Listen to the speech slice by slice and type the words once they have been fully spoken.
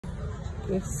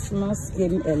Christmas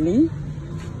came early.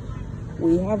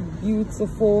 We have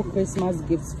beautiful Christmas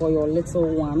gifts for your little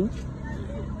one.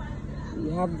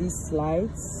 We have these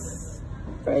slides,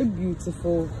 very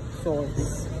beautiful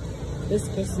toys. This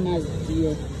Christmas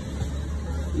dear,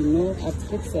 you know, at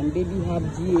Kids and Baby have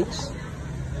GH.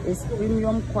 It's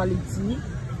premium quality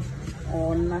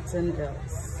or nothing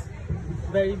else.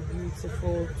 Very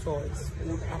beautiful toys.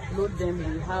 We'll upload them.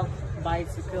 We have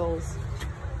bicycles.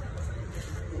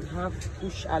 We have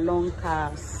push along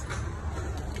cars.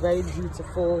 Very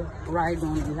beautiful ride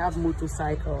on. We have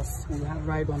motorcycles. We have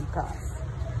ride on cars.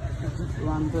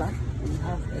 Rambler. We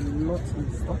have a lot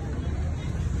in stock.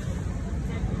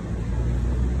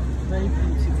 Very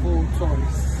beautiful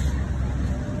toys.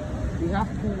 We have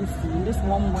pools too. In this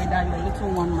warm weather, your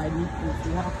little one might need pools.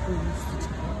 We have pools.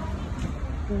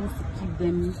 Pools to keep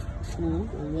them cool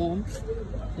or warm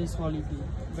this holiday.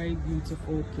 Very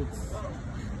beautiful kids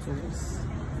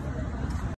toys.